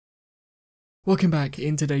Welcome back.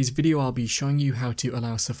 In today's video I'll be showing you how to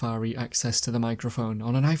allow Safari access to the microphone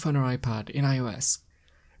on an iPhone or iPad in iOS.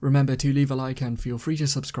 Remember to leave a like and feel free to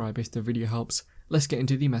subscribe if the video helps. Let's get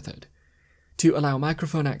into the method. To allow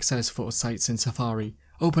microphone access for sites in Safari,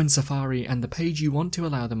 open Safari and the page you want to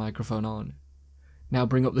allow the microphone on. Now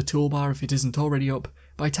bring up the toolbar if it isn't already up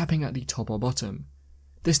by tapping at the top or bottom.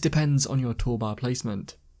 This depends on your toolbar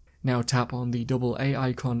placement. Now tap on the double A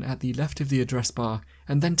icon at the left of the address bar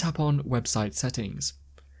and then tap on Website Settings.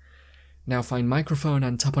 Now find Microphone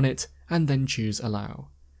and tap on it and then choose Allow.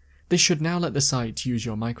 This should now let the site use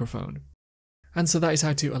your microphone. And so that is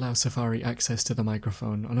how to allow Safari access to the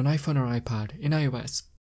microphone on an iPhone or iPad in iOS.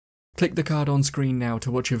 Click the card on screen now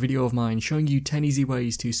to watch a video of mine showing you 10 easy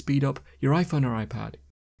ways to speed up your iPhone or iPad.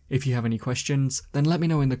 If you have any questions, then let me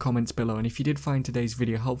know in the comments below, and if you did find today's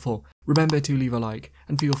video helpful, remember to leave a like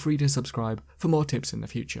and feel free to subscribe for more tips in the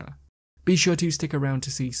future. Be sure to stick around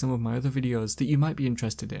to see some of my other videos that you might be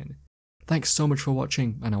interested in. Thanks so much for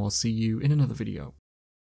watching, and I will see you in another video.